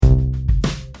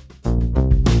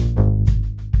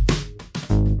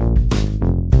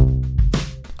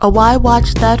A Why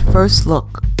Watch That First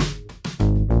Look.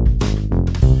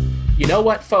 You know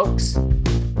what, folks?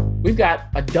 We've got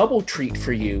a double treat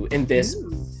for you in this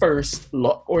first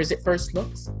look. Or is it first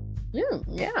looks?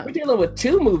 Yeah. We're dealing with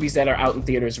two movies that are out in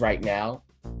theaters right now.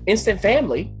 Instant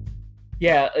Family.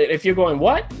 Yeah, if you're going,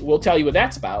 what? We'll tell you what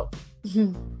that's about.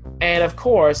 And, of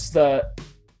course, the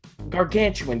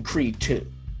gargantuan Creed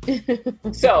 2.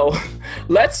 So,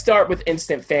 let's start with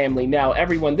Instant Family. Now,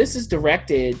 everyone, this is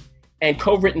directed and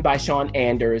co-written by Sean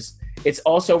Anders. It's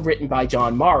also written by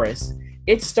John Morris.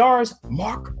 It stars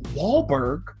Mark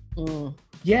Wahlberg.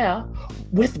 Yeah,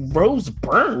 with Rose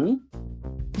Byrne.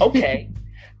 Okay.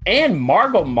 And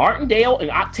Margot Martindale and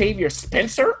Octavia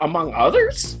Spencer, among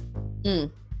others.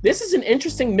 This is an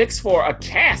interesting mix for a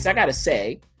cast, I gotta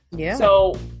say. Yeah.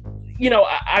 So, you know,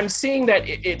 I'm seeing that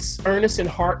it's earnest and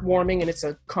heartwarming and it's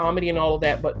a comedy and all of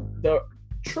that, but the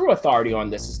true authority on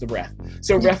this is the Ref.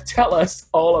 So, Ref, tell us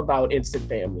all about Instant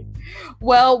Family.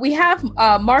 Well, we have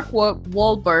Mark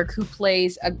Wahlberg, who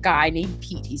plays a guy named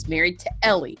Pete. He's married to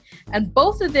Ellie. And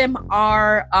both of them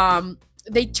are,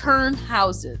 they turn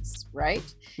houses, right?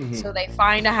 So they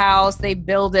find a house, they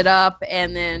build it up,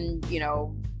 and then, you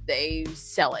know, they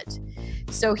sell it.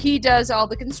 So he does all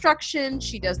the construction,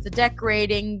 she does the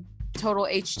decorating, total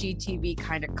HGTV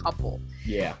kind of couple.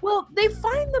 Yeah. Well, they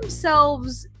find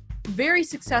themselves very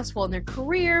successful in their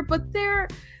career, but they're,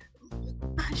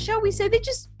 shall we say, they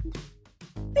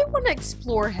want to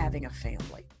explore having a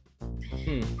family.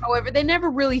 However, they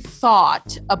never really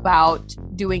thought about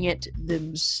doing it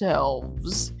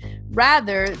themselves.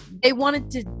 Rather, they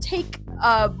wanted to take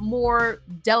a more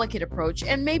delicate approach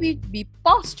and maybe be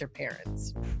foster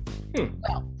parents.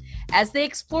 Well, as they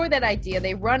explore that idea,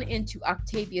 they run into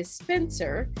Octavia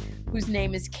Spencer, whose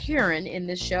name is Karen in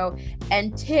this show,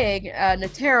 and Tig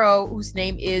Notaro, whose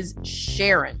name is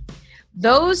Sharon.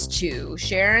 Those two,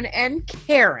 Sharon and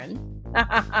Karen,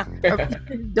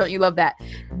 don't you love that?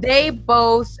 They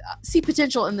both see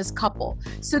potential in this couple.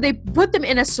 So they put them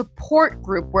in a support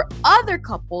group where other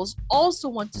couples also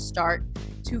want to start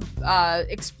to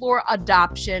explore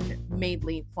adoption,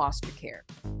 mainly foster care.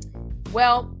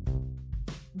 Well,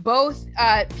 both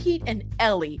Pete and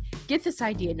Ellie get this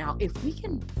idea now. If we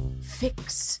can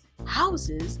fix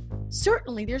houses,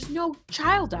 certainly there's no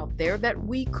child out there that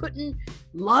we couldn't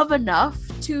love enough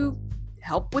to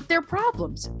help with their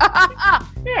problems.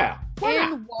 Yeah.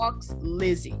 In walks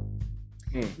Lizzie.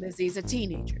 Lizzie's a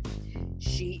teenager.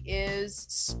 She is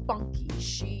spunky.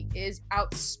 She is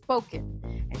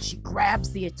outspoken. And she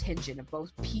grabs the attention of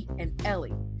both Pete and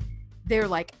Ellie. They're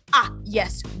like,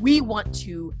 yes, we want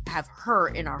to have her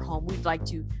in our home. We'd like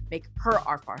to make her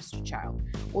our foster child.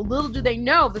 Well, little do they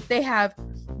know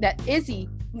that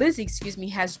Lizzie,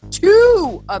 has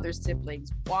two other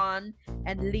siblings, Juan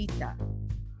and Lita.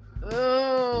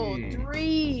 Oh,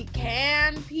 three.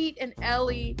 Can Pete and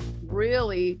Ellie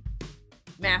really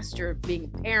master being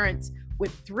parents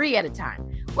with three at a time?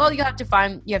 Well, you have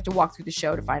to walk through the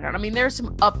show to find out. I mean, there's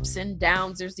some ups and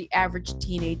downs. There's the average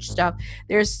teenage stuff.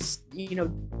 There's,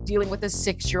 dealing with a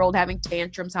 6-year-old having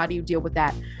tantrums. How do you deal with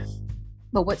that?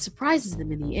 But what surprises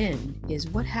them in the end is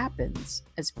what happens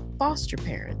as foster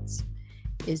parents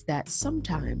is that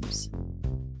sometimes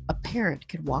a parent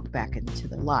can walk back into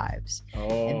their lives.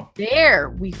 And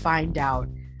there we find out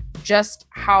just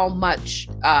how much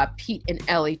Pete and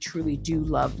Ellie truly do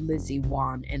love Lizzie,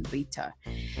 Juan, and Lita.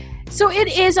 So it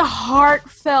is a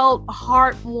heartfelt,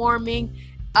 heartwarming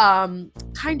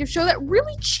kind of show that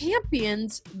really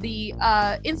champions the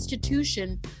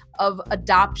institution of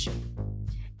adoption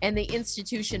and the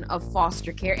institution of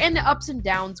foster care and the ups and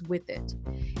downs with it.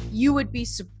 You would be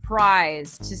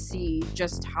surprised to see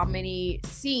just how many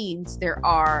scenes there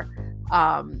are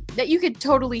that you could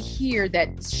totally hear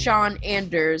that Sean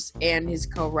Anders and his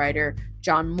co-writer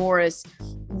John Morris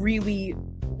really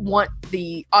want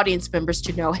the audience members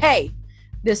to know, hey,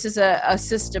 this is a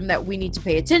system that we need to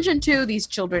pay attention to. These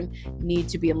children need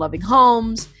to be in loving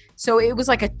homes. So it was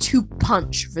like a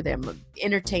 2-punch for them,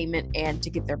 entertainment and to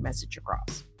get their message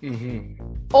across.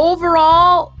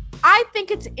 Overall, I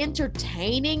think it's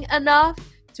entertaining enough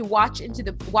to watch in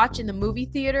the movie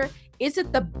theater. Is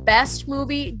it the best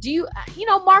movie? Do you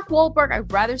Mark Wahlberg,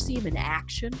 I'd rather see him in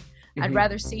action. I'd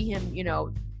rather see him,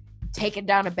 taking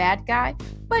down a bad guy.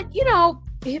 But,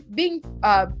 being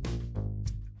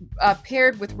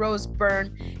paired with Rose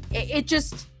Byrne, it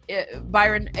just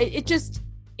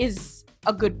is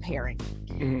a good pairing.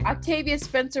 Octavia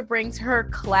Spencer brings her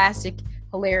classic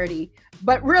hilarity,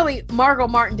 but really Margot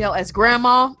Martindale as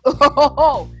grandma,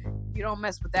 you don't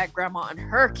mess with that grandma and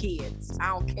her kids. I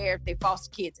don't care if they foster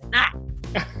kids or not.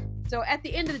 So at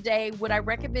the end of the day, would I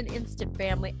recommend Instant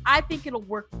Family? I think it'll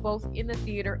work both in the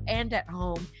theater and at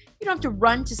home. You don't have to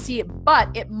run to see it, but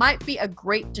it might be a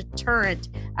great deterrent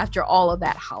after all of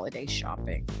that holiday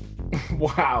shopping.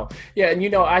 Wow. Yeah,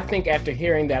 and I think after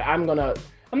hearing that, I'm not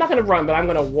gonna run, but I'm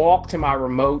gonna walk to my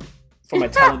remote for my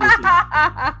television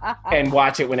and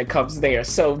watch it when it comes there.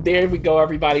 So there we go,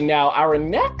 everybody. Now, our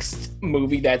next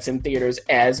movie that's in theaters,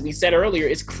 as we said earlier,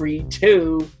 is Creed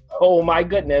 2. Oh my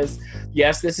goodness.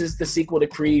 Yes, this is the sequel to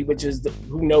Creed, which is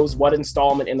who knows what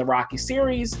installment in the Rocky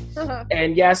series.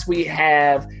 And yes, we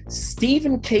have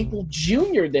Stephen Caple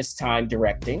Jr. this time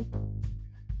directing.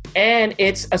 And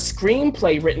it's a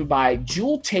screenplay written by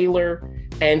Jewel Taylor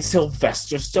and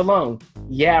Sylvester Stallone.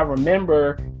 Yeah,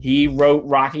 remember, he wrote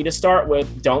Rocky to start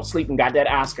with. Don't sleep and got that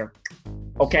Oscar.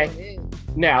 Okay?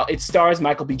 Now, it stars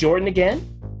Michael B. Jordan again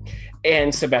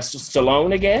and Sylvester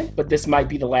Stallone again, but this might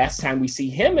be the last time we see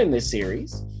him in this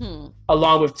series,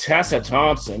 along with Tessa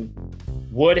Thompson,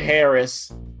 Wood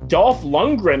Harris, Dolph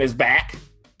Lundgren is back,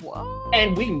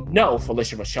 and we know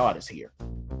Phylicia Rashad is here.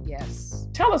 Yes.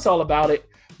 Tell us all about it,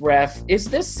 Ref. Is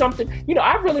this something,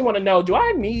 I really want to know, do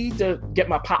I need to get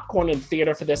my popcorn in the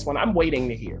theater for this one? I'm waiting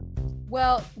to hear.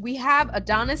 Well, we have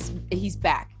Adonis. He's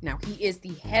back. Now, he is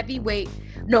the heavyweight.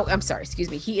 No, I'm sorry. Excuse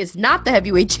me. He is not the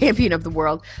heavyweight champion of the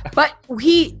world, but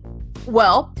he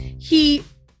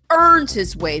earns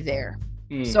his way there.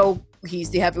 So he's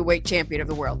the heavyweight champion of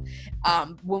the world.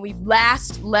 When we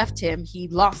last left him, he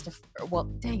lost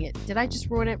dang it. Did I just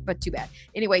ruin it? But too bad.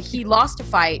 Anyway, he lost a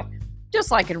fight,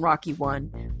 just like in Rocky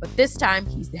 1, but this time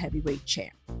he's the heavyweight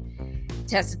champ.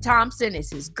 Tessa Thompson is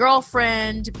his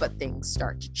girlfriend, but things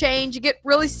start to change. You get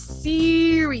really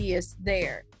serious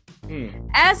there.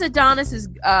 As Adonis is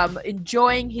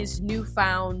enjoying his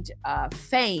newfound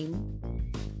fame,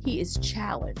 he is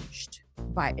challenged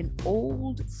by an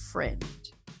old friend,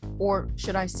 or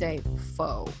should I say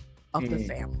foe, of the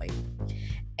family.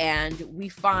 And we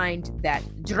find that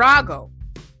Drago,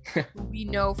 who we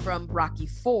know from Rocky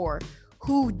 4,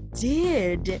 who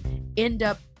did end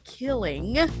up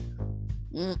killing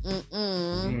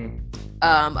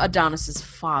Adonis's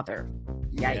father.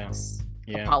 Yikes.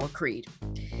 Yeah. Apollo Creed.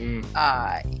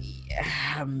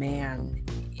 Man,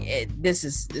 this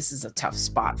is a tough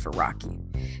spot for Rocky,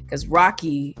 because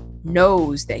Rocky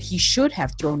knows that he should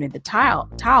have thrown in the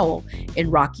towel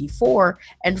in Rocky 4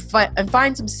 and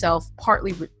finds himself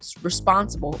partly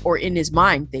responsible, or in his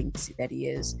mind thinks that he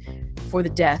is, for the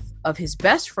death of his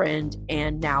best friend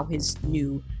and now his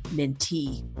new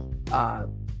mentee,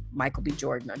 Michael B.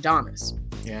 Jordan, Adonis.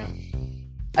 Yeah.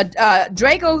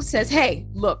 Drago says, hey,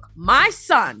 look, my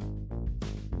son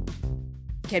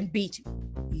can beat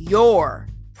your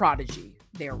prodigy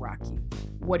there, Rocky.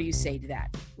 What do you say to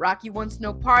that? Rocky wants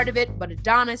no part of it, but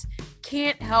Adonis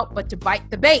can't help but to bite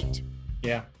the bait.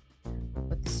 Yeah.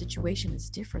 But the situation is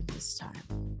different this time.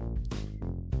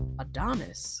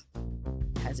 Adonis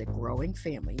has a growing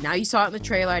family. Now, you saw it in the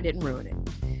trailer. I didn't ruin it.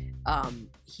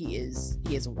 He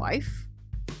has a wife.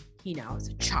 He now has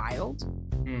a child.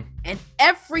 And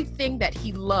everything that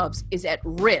he loves is at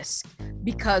risk,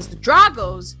 because the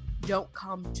Dragos don't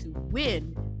come to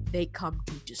win, they come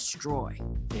to destroy.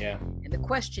 Yeah. And the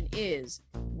question is,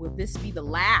 will this be the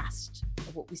last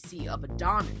of what we see of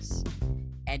Adonis?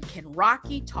 And can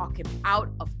Rocky talk him out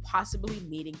of possibly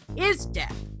meeting his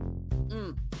death?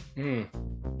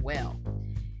 Well,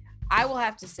 I will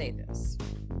have to say this.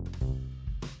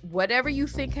 Whatever you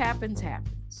think happens,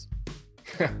 happens.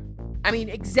 I mean,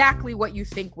 exactly what you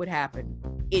think would happen,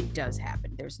 it does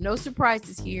happen. There's no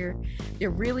surprises here. There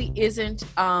really isn't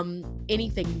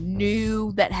anything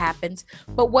new that happens.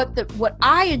 But what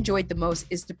I enjoyed the most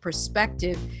is the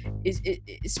perspective, is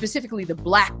specifically the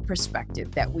Black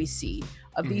perspective that we see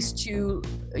of these two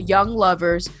young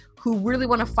lovers who really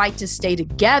want to fight to stay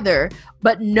together,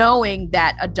 but knowing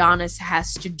that Adonis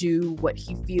has to do what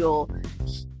he feels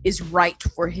is right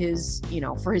for his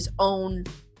own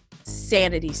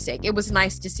sanity's sake. It was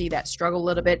nice to see that struggle a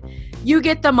little bit. You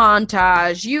get the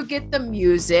montage, you get the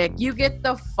music, you get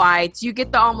the fights, you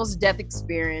get the almost death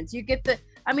experience, you get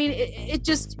it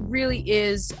just really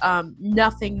is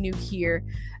nothing new here.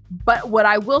 But what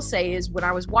I will say is, when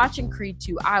I was watching Creed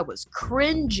 2, I was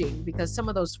cringing because some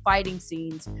of those fight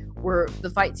scenes were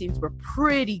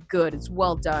pretty good. It's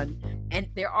well done. And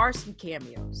there are some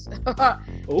cameos.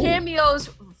 Cameos,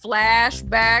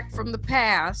 flashback from the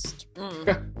past.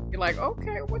 You're like,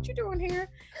 okay, what you doing here?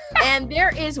 And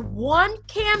there is one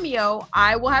cameo,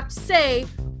 I will have to say,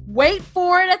 wait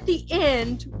for it at the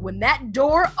end, when that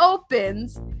door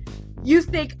opens. You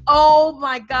think, oh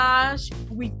my gosh,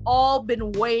 we've all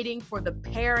been waiting for the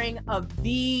pairing of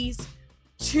these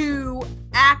two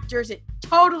actors. It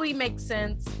totally makes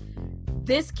sense.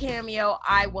 This cameo,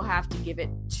 I will have to give it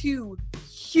 2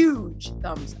 huge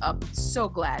thumbs up. So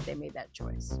glad they made that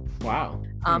choice. Wow.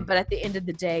 But at the end of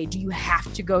the day, do you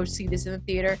have to go see this in the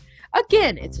theater?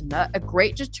 Again, it's a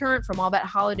great deterrent from all that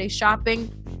holiday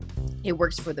shopping. It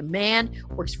works for the man,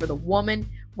 works for the woman,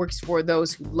 works for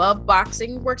those who love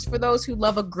boxing, works for those who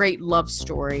love a great love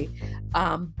story.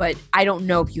 But I don't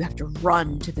know if you have to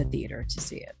run to the theater to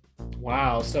see it.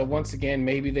 Wow. So once again,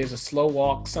 maybe there's a slow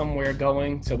walk somewhere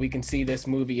going so we can see this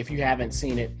movie if you haven't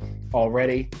seen it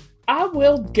already. I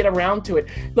will get around to it.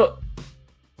 Look,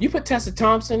 you put Tessa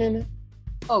Thompson in it?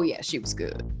 Oh, yeah, she was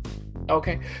good.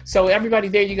 Okay. So everybody,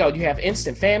 there you go. You have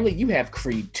Instant Family. You have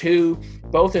Creed 2,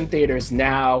 both in theaters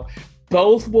now.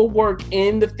 Both will work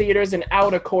in the theaters and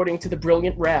out according to the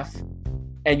brilliant ref.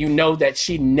 And you know that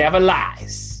she never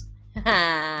lies.